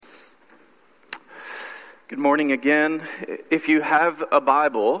Good morning again. If you have a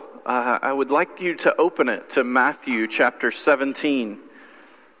Bible, I would like you to open it to Matthew chapter 17,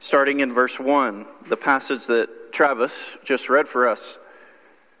 starting in verse 1, the passage that Travis just read for us.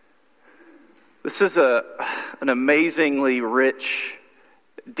 This is an amazingly rich,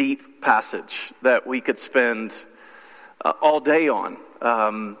 deep passage that we could spend all day on.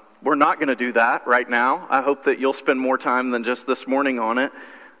 We're not going to do that right now. I hope that you'll spend more time than just this morning on it.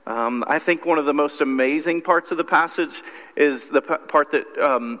 I think one of the most amazing parts of the passage is the part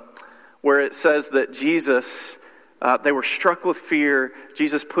that where it says that Jesus, they were struck with fear.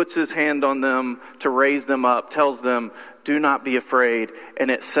 Jesus puts his hand on them to raise them up, tells them, "Do not be afraid." And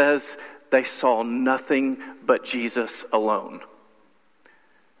it says they saw nothing but Jesus alone.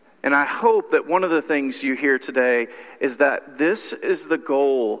 And I hope that one of the things you hear today is that this is the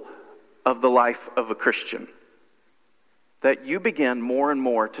goal of the life of a Christian. That you begin more and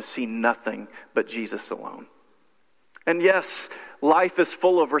more to see nothing but Jesus alone. And yes, life is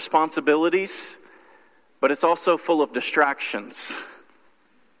full of responsibilities, but it's also full of distractions.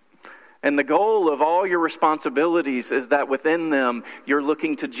 And the goal of all your responsibilities is that within them, you're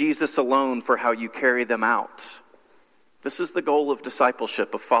looking to Jesus alone for how you carry them out. This is the goal of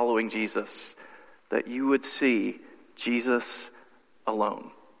discipleship, of following Jesus, that you would see Jesus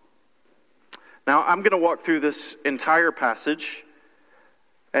alone. Now, I'm going to walk through this entire passage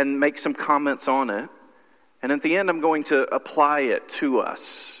and make some comments on it. And at the end, I'm going to apply it to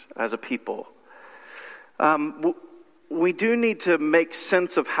us as a people. We do need to make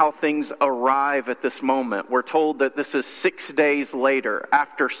sense of how things arrive at this moment. We're told that this is 6 days later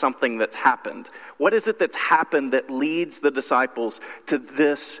after something that's happened. What is it that's happened that leads the disciples to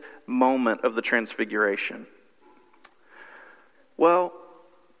this moment of the transfiguration? Well,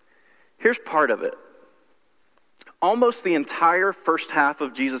 here's part of it. Almost the entire first half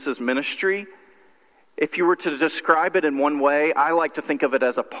of Jesus' ministry, if you were to describe it in one way, I like to think of it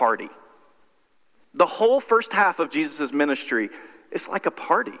as a party. The whole first half of Jesus' ministry is like a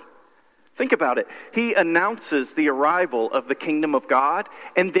party. Think about it. He announces the arrival of the kingdom of God,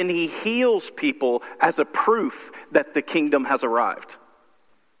 and then he heals people as a proof that the kingdom has arrived.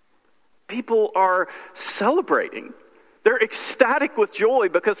 People are celebrating. They're ecstatic with joy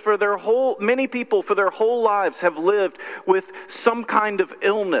because many people for their whole lives have lived with some kind of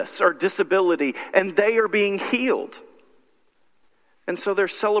illness or disability, and they are being healed. And so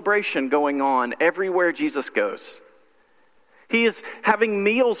there's celebration going on everywhere Jesus goes. He is having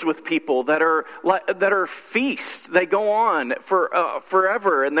meals with people that are feasts. They go on for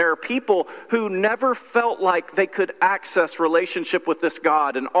forever, and there are people who never felt like they could access relationship with this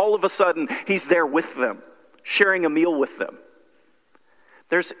God, and all of a sudden he's there with them, sharing a meal with them.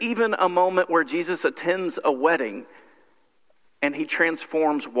 There's even a moment where Jesus attends a wedding and he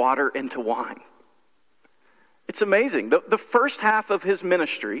transforms water into wine. It's amazing. The first half of his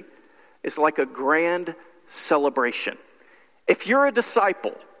ministry is like a grand celebration. If you're a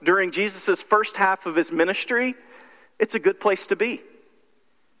disciple during Jesus' first half of his ministry, it's a good place to be,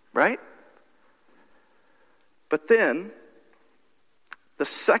 right? But then, the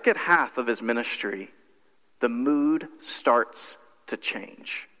second half of his ministry, the mood starts to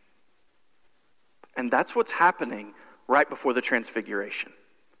change. And that's what's happening right before the transfiguration.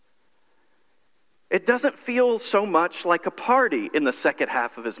 It doesn't feel so much like a party in the second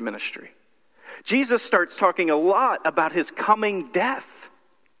half of his ministry. Jesus starts talking a lot about his coming death.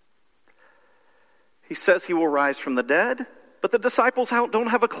 He says he will rise from the dead, but the disciples don't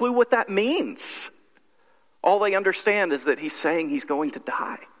have a clue what that means. All they understand is that he's saying he's going to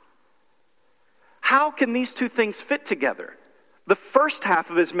die. How can these two things fit together? The first half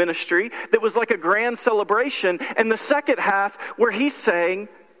of his ministry that was like a grand celebration, and the second half where he's saying,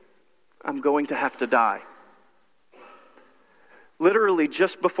 I'm going to have to die. Literally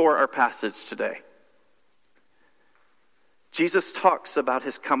just before our passage today, Jesus talks about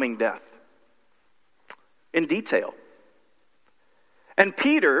his coming death in detail. And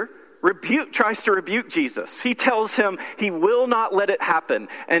Peter tries to rebuke Jesus. He tells him he will not let it happen.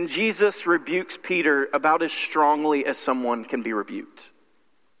 And Jesus rebukes Peter about as strongly as someone can be rebuked.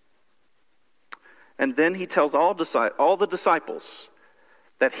 And then he tells all the disciples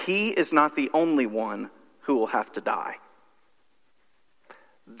that he is not the only one who will have to die.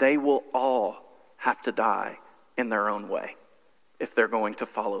 They will all have to die in their own way if they're going to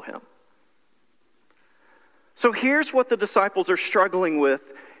follow him. So here's what the disciples are struggling with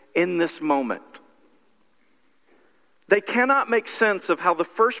in this moment. They cannot make sense of how the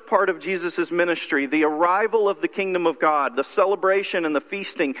first part of Jesus' ministry, the arrival of the kingdom of God, the celebration and the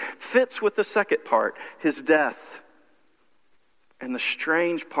feasting, fits with the second part, his death, and the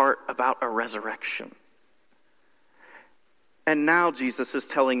strange part about a resurrection. And now Jesus is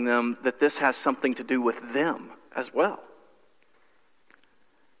telling them that this has something to do with them as well.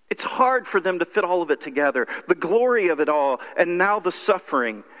 It's hard for them to fit all of it together. The glory of it all, and now the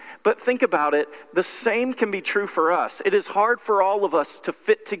suffering. But think about it, the same can be true for us. It is hard for all of us to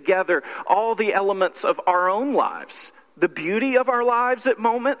fit together all the elements of our own lives. The beauty of our lives at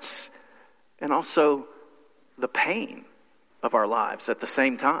moments, and also the pain of our lives at the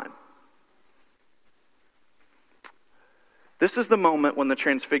same time. This is the moment when the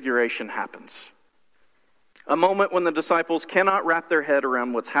transfiguration happens. A moment when the disciples cannot wrap their head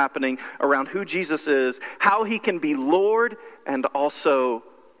around what's happening, around who Jesus is, how he can be Lord and also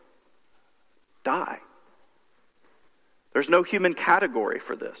die. There's no human category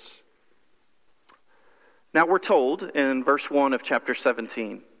for this. Now we're told in verse 1 of chapter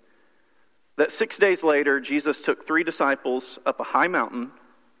 17 that 6 days later, Jesus took 3 disciples up a high mountain,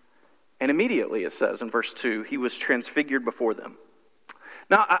 and immediately, it says in verse 2, he was transfigured before them.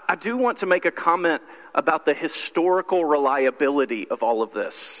 Now, I do want to make a comment about the historical reliability of all of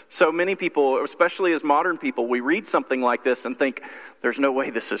this. So many people, especially as modern people, we read something like this and think, there's no way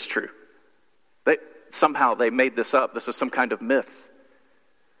this is true. Somehow they made this up. This is some kind of myth.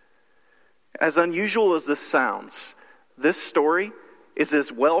 As unusual as this sounds, this story is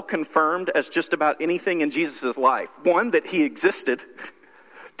as well confirmed as just about anything in Jesus' life. 1, that he existed.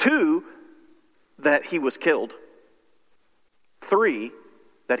 2, that he was killed. 3,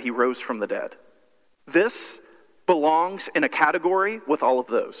 that he rose from the dead. This belongs in a category with all of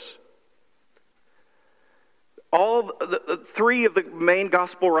those. All the 3 of the main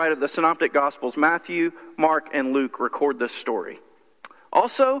gospel writers, the synoptic gospels, Matthew, Mark, and Luke, record this story.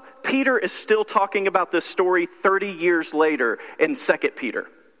 Also, Peter is still talking about this story 30 years later in 2 Peter.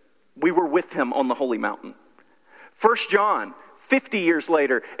 We were with him on the holy mountain. 1 John, 50 years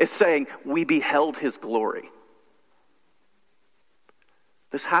later, is saying, we beheld his glory.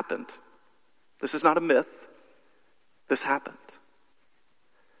 This happened. This is not a myth. This happened.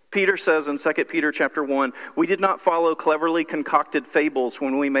 Peter says in 2 Peter chapter 1, we did not follow cleverly concocted fables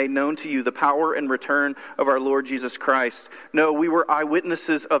when we made known to you the power and return of our Lord Jesus Christ. No, we were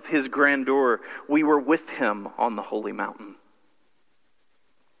eyewitnesses of his grandeur. We were with him on the holy mountain.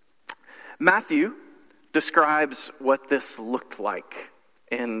 Matthew describes what this looked like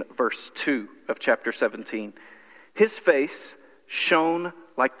in verse 2 of chapter 17. His face shone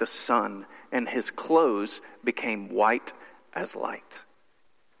like the sun, and his clothes became white as light.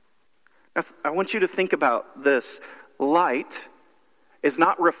 Now, I want you to think about this. Light is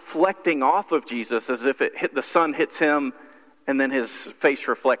not reflecting off of Jesus as if the sun hits him and then his face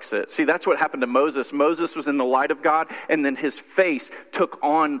reflects it. See, that's what happened to Moses. Moses was in the light of God, and then his face took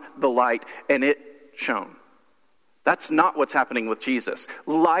on the light and it shone. That's not what's happening with Jesus.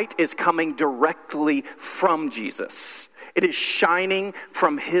 Light is coming directly from Jesus. It is shining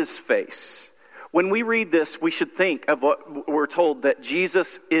from his face. When we read this, we should think of what we're told, that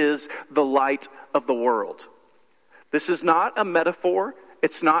Jesus is the light of the world. This is not a metaphor.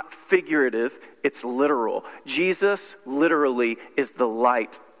 It's not figurative. It's literal. Jesus literally is the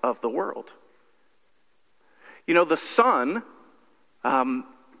light of the world. You know, the sun,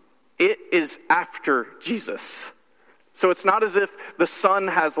 it is after Jesus. So it's not as if the sun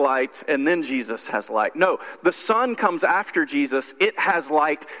has light and then Jesus has light. No, the sun comes after Jesus. It has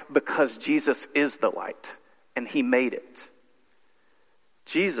light because Jesus is the light, and he made it.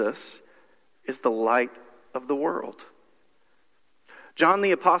 Jesus is the light of the world. John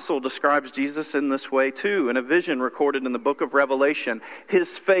the Apostle describes Jesus in this way too, in a vision recorded in the book of Revelation.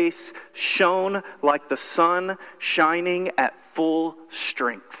 His face shone like the sun shining at full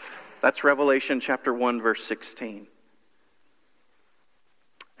strength. That's Revelation chapter 1, verse 16.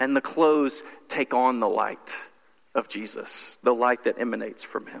 And the clothes take on the light of Jesus, the light that emanates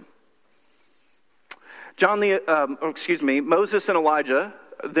from him. Moses and Elijah,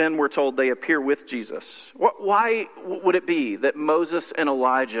 then we're told they appear with Jesus. Why would it be that Moses and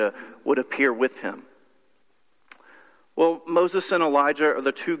Elijah would appear with him? Well, Moses and Elijah are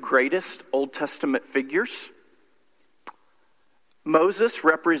the 2 greatest Old Testament figures. Moses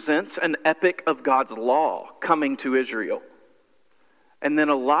represents an epic of God's law coming to Israel. And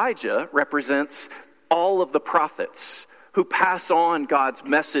then Elijah represents all of the prophets who pass on God's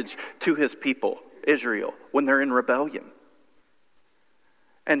message to his people, Israel, when they're in rebellion.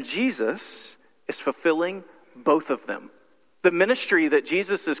 And Jesus is fulfilling both of them. The ministry that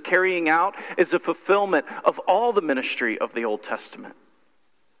Jesus is carrying out is a fulfillment of all the ministry of the Old Testament.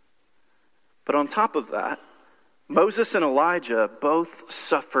 But on top of that, Moses and Elijah both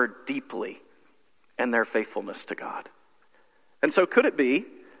suffered deeply in their faithfulness to God. And so could it be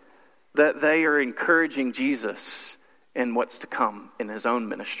that they are encouraging Jesus in what's to come in his own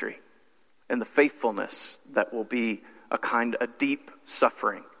ministry, and the faithfulness that will be a deep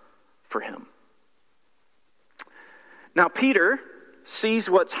suffering for him. Now Peter sees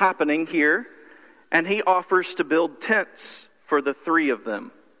what's happening here, and he offers to build tents for the three of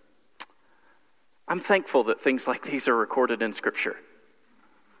them. I'm thankful that things like these are recorded in Scripture.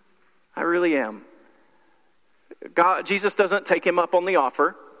 I really am. Jesus doesn't take him up on the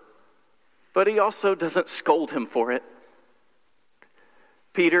offer, but he also doesn't scold him for it.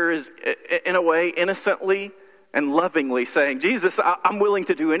 Peter is, in a way, innocently and lovingly saying, Jesus, I'm willing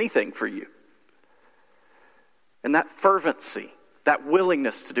to do anything for you. And that fervency, that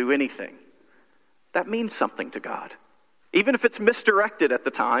willingness to do anything, that means something to God. Even if it's misdirected at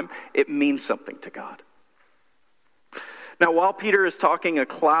the time, it means something to God. Now, while Peter is talking, a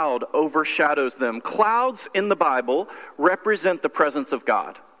cloud overshadows them. Clouds in the Bible represent the presence of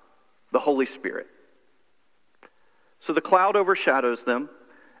God, the Holy Spirit. So the cloud overshadows them,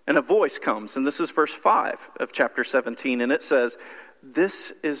 and a voice comes, and this is verse 5 of chapter 17, and it says,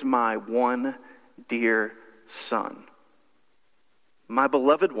 "This is my one dear Son, my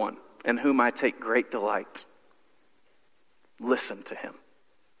beloved one, in whom I take great delight. Listen to him."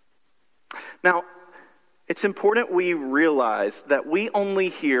 Now, it's important we realize that we only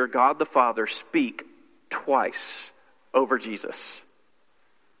hear God the Father speak twice over Jesus.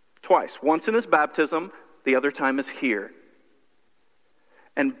 Twice. Once in his baptism, the other time is here.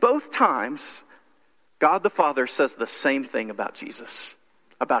 And both times, God the Father says the same thing about Jesus,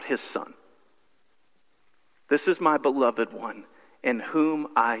 about his Son. "This is my beloved one, in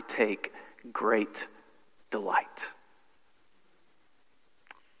whom I take great delight."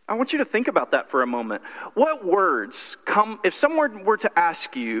 I want you to think about that for a moment. What words come, if someone were to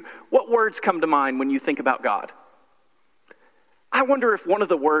ask you, what words come to mind when you think about God? I wonder if one of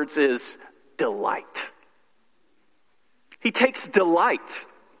the words is delight. He takes delight.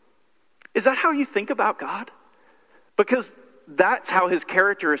 Is that how you think about God? Because that's how his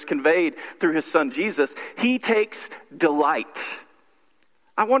character is conveyed through his Son Jesus. He takes delight.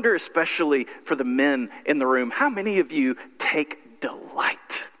 I wonder, especially for the men in the room, how many of you take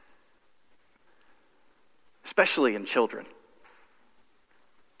delight? Especially in children.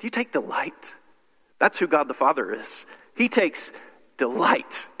 Do you take delight? That's who God the Father is. He takes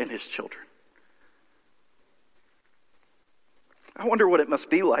delight in his children. I wonder what it must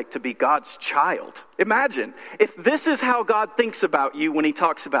be like to be God's child. Imagine, if this is how God thinks about you when he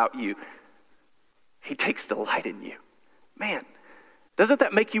talks about you, he takes delight in you. Man, doesn't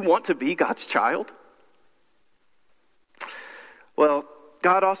that make you want to be God's child? Well,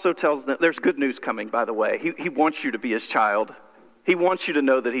 God also tells them, there's good news coming, by the way. He wants you to be his child. He wants you to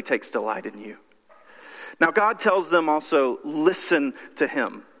know that he takes delight in you. Now, God tells them also, listen to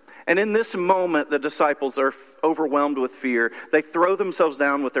him. And in this moment, the disciples are overwhelmed with fear. They throw themselves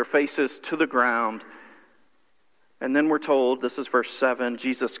down with their faces to the ground. And then we're told, this is verse 7,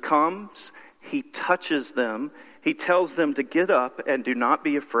 Jesus comes, he touches them, he tells them to get up and do not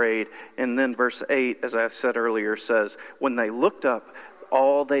be afraid. And then verse 8, as I said earlier, says, when they looked up,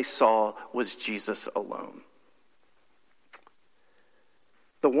 all they saw was Jesus alone.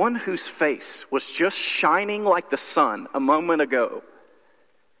 The one whose face was just shining like the sun a moment ago,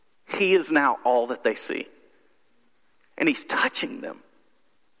 he is now all that they see. And he's touching them.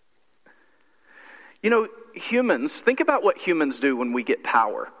 You know, humans, think about what humans do when we get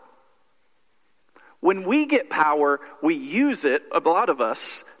power. When we get power, we use it, a lot of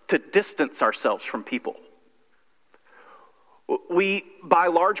us, to distance ourselves from people. We buy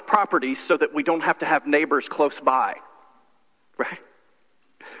large properties so that we don't have to have neighbors close by, right?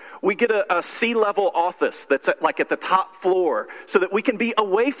 We get a C-level office that's at the top floor so that we can be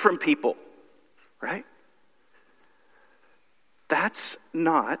away from people, right? That's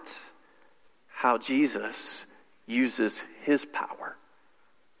not how Jesus uses his power.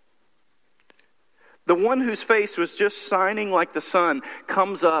 The one whose face was just shining like the sun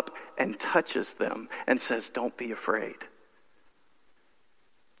comes up and touches them and says, don't be afraid.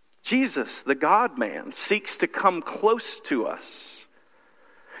 Jesus, the God-man, seeks to come close to us.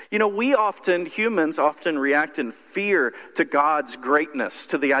 You know, humans often react in fear to God's greatness,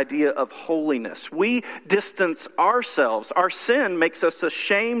 to the idea of holiness. We distance ourselves. Our sin makes us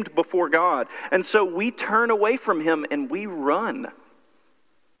ashamed before God. And so we turn away from him and we run.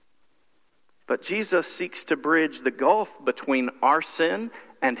 But Jesus seeks to bridge the gulf between our sin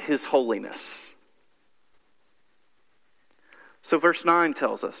and his holiness. So verse 9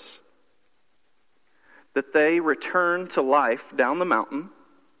 tells us that they return to life down the mountain.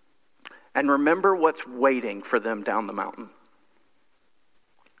 And remember what's waiting for them down the mountain.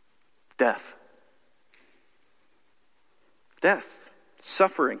 Death. Death,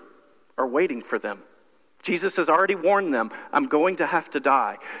 suffering are waiting for them. Jesus has already warned them, I'm going to have to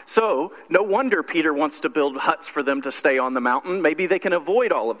die. So, no wonder Peter wants to build huts for them to stay on the mountain. Maybe they can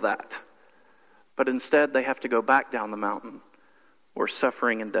avoid all of that. But instead, they have to go back down the mountain where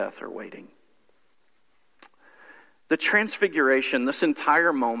suffering and death are waiting. The transfiguration, this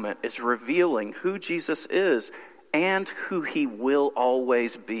entire moment, is revealing who Jesus is and who he will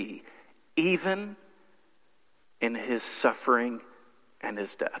always be, even in his suffering and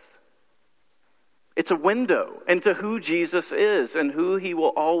his death. It's a window into who Jesus is and who he will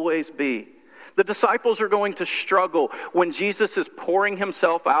always be. The disciples are going to struggle when Jesus is pouring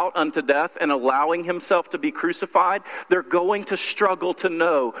himself out unto death and allowing himself to be crucified. They're going to struggle to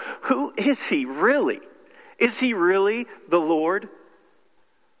know, who is he really? Is he really the Lord?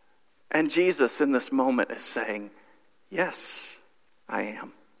 And Jesus in this moment is saying, yes, I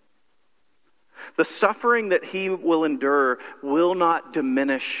am. The suffering that he will endure will not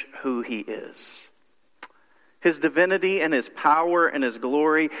diminish who he is. His divinity and his power and his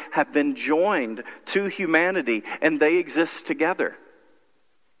glory have been joined to humanity, and they exist together.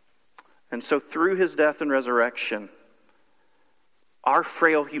 And so through his death and resurrection, our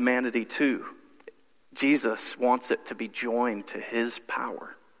frail humanity too, Jesus wants it to be joined to his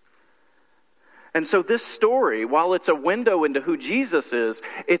power. And so this story, while it's a window into who Jesus is,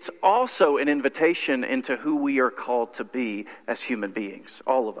 it's also an invitation into who we are called to be as human beings,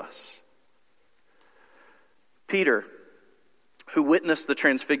 all of us. Peter, who witnessed the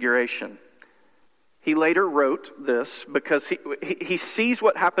transfiguration, he later wrote this because he sees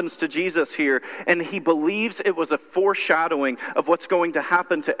what happens to Jesus here, and he believes it was a foreshadowing of what's going to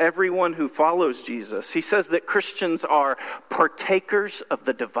happen to everyone who follows Jesus. He says that Christians are partakers of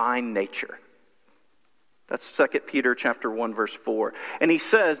the divine nature. That's 2 Peter chapter 1, verse 4. And he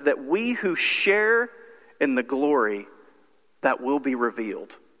says that we who share in the glory that will be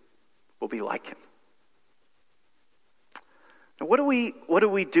revealed will be like him. Now, what do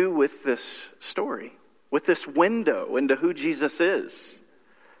we do with this story, with this window into who Jesus is?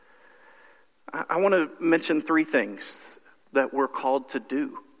 I want to mention three things that we're called to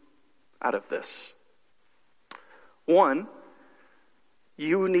do out of this. One,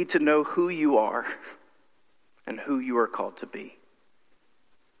 you need to know who you are and who you are called to be.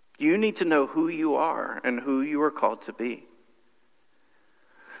 You need to know who you are and who you are called to be.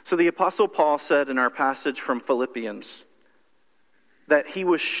 So the Apostle Paul said in our passage from Philippians that he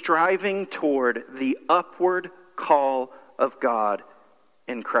was striving toward the upward call of God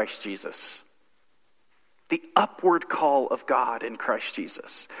in Christ Jesus. The upward call of God in Christ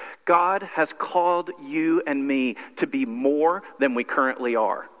Jesus. God has called you and me to be more than we currently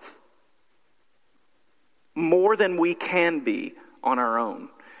are. More than we can be on our own.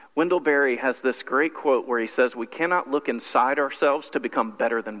 Wendell Berry has this great quote where he says, we cannot look inside ourselves to become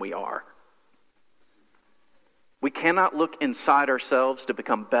better than we are. We cannot look inside ourselves to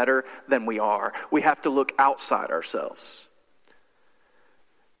become better than we are. We have to look outside ourselves.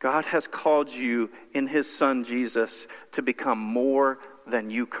 God has called you in his Son Jesus to become more than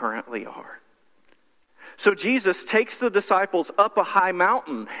you currently are. So Jesus takes the disciples up a high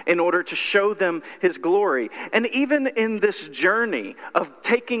mountain in order to show them his glory. And even in this journey of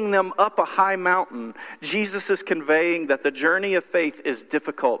taking them up a high mountain, Jesus is conveying that the journey of faith is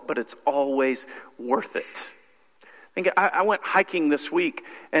difficult, but it's always worth it. I went hiking this week,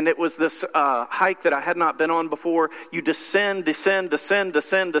 and it was this hike that I had not been on before. You descend, and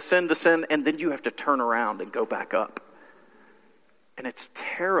then you have to turn around and go back up. And it's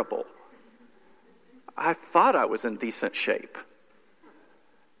terrible. I thought I was in decent shape.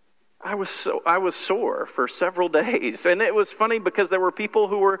 I was sore for several days. And it was funny because there were people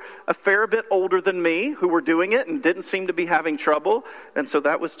who were a fair bit older than me who were doing it and didn't seem to be having trouble. And so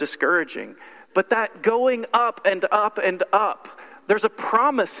that was discouraging. But that going up and up and up, there's a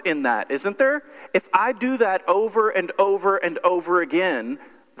promise in that, isn't there? If I do that over and over and over again,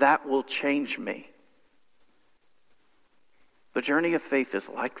 that will change me. The journey of faith is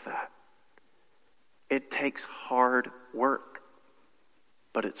like that. It takes hard work,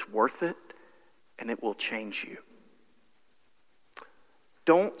 but it's worth it, and it will change you.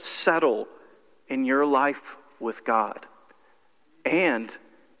 Don't settle in your life with God and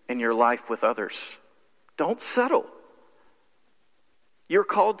in your life with others. Don't settle. You're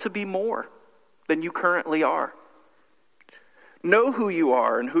called to be more than you currently are. Know who you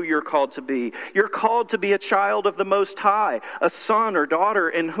are and who you're called to be. You're called to be a child of the Most High, a son or daughter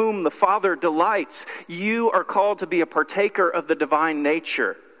in whom the Father delights. You are called to be a partaker of the divine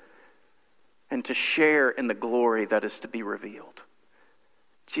nature and to share in the glory that is to be revealed.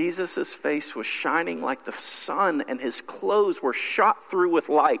 Jesus' face was shining like the sun, and his clothes were shot through with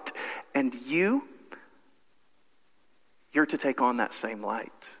light. And you're to take on that same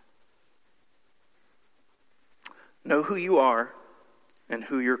light. Know who you are and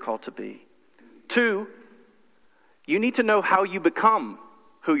who you're called to be. 2, you need to know how you become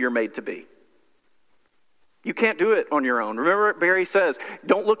who you're made to be. You can't do it on your own. Remember what Barry says,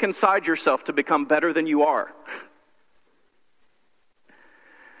 don't look inside yourself to become better than you are.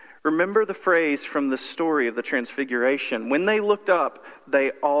 Remember the phrase from the story of the Transfiguration. When they looked up,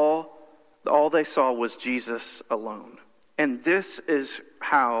 all they saw was Jesus alone. And this is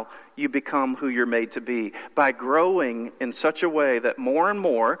how you become who you're made to be, by growing in such a way that more and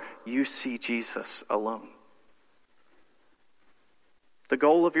more you see Jesus alone. The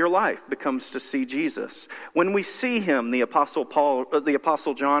goal of your life becomes to see Jesus. When we see him, the Apostle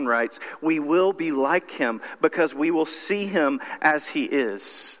John writes, we will be like him because we will see him as he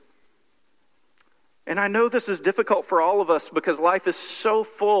is. And I know this is difficult for all of us because life is so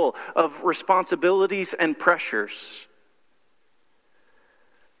full of responsibilities and pressures.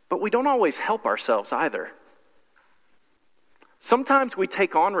 But we don't always help ourselves either. Sometimes we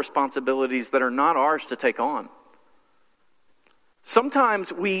take on responsibilities that are not ours to take on.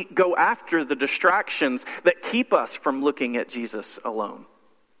 Sometimes we go after the distractions that keep us from looking at Jesus alone.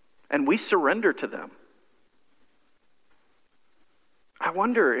 And we surrender to them. I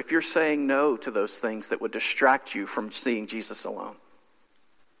wonder if you're saying no to those things that would distract you from seeing Jesus alone.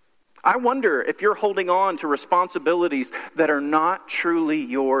 I wonder if you're holding on to responsibilities that are not truly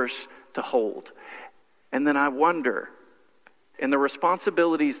yours to hold. And then I wonder, in the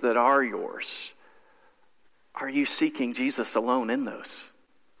responsibilities that are yours, are you seeking Jesus alone in those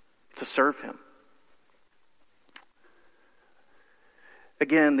to serve him?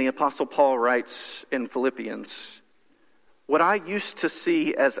 Again, the Apostle Paul writes in Philippians, what I used to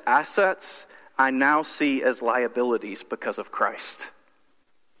see as assets, I now see as liabilities because of Christ.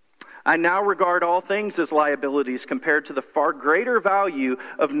 I now regard all things as liabilities compared to the far greater value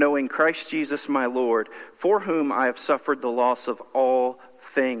of knowing Christ Jesus my Lord, for whom I have suffered the loss of all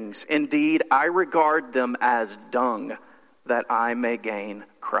things. Indeed, I regard them as dung, that I may gain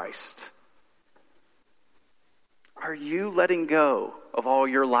Christ. Are you letting go of all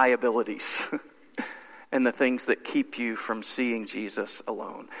your liabilities and the things that keep you from seeing Jesus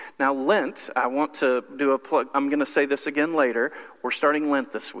alone? Now, Lent, I want to do a plug. I'm going to say this again later. We're starting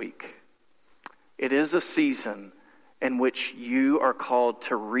Lent this week. It is a season in which you are called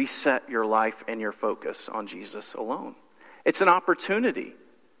to reset your life and your focus on Jesus alone. It's an opportunity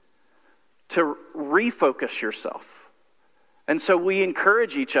to refocus yourself. And so we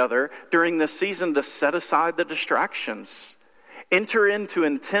encourage each other during this season to set aside the distractions. Enter into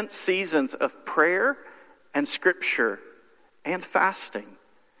intense seasons of prayer and scripture and fasting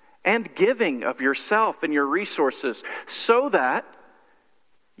and giving of yourself and your resources so that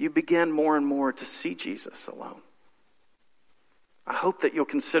you begin more and more to see Jesus alone. I hope that you'll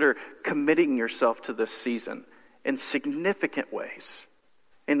consider committing yourself to this season in significant ways,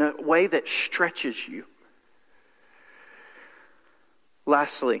 in a way that stretches you.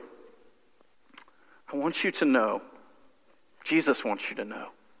 Lastly, I want you to know, Jesus wants you to know,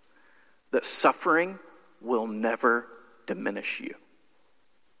 that suffering will never diminish you.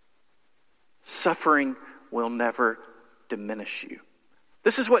 Suffering will never diminish you.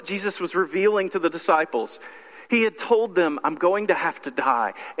 This is what Jesus was revealing to the disciples. He had told them, I'm going to have to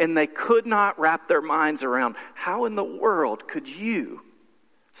die. And they could not wrap their minds around, how in the world could you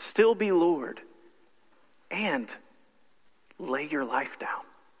still be Lord and lay your life down?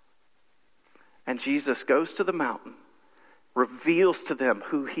 And Jesus goes to the mountain, reveals to them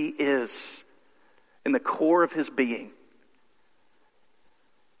who he is in the core of his being.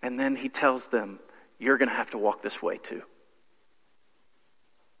 And then he tells them, you're going to have to walk this way too.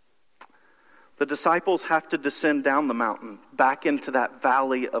 The disciples have to descend down the mountain, back into that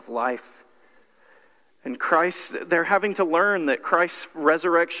valley of life. And they're having to learn that Christ's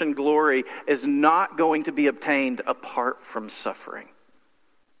resurrection glory is not going to be obtained apart from suffering.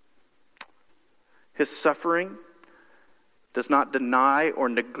 His suffering does not deny or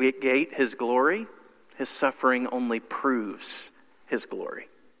negate his glory. His suffering only proves his glory.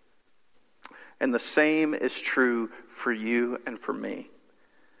 And the same is true for you and for me.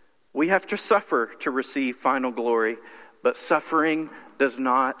 We have to suffer to receive final glory, but suffering does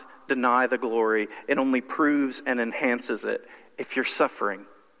not deny the glory. It only proves and enhances it. If you're suffering,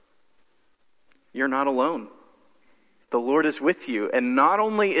 you're not alone. The Lord is with you, and not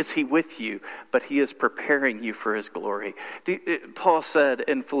only is he with you, but he is preparing you for his glory. Paul said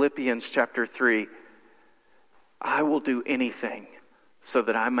in Philippians chapter 3, I will do anything so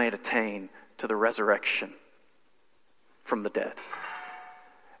that I might attain to the resurrection from the dead.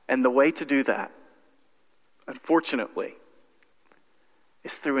 And the way to do that, unfortunately,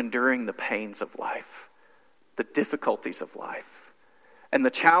 is through enduring the pains of life, the difficulties of life, and the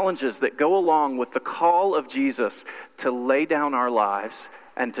challenges that go along with the call of Jesus to lay down our lives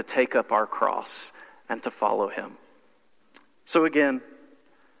and to take up our cross and to follow him. So again,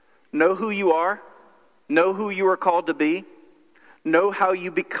 know who you are, know who you are called to be, know how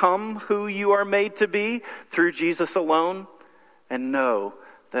you become who you are made to be through Jesus alone, and know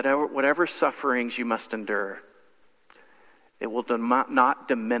that whatever sufferings you must endure, it will not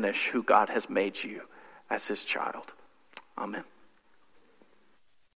diminish who God has made you as his child. Amen.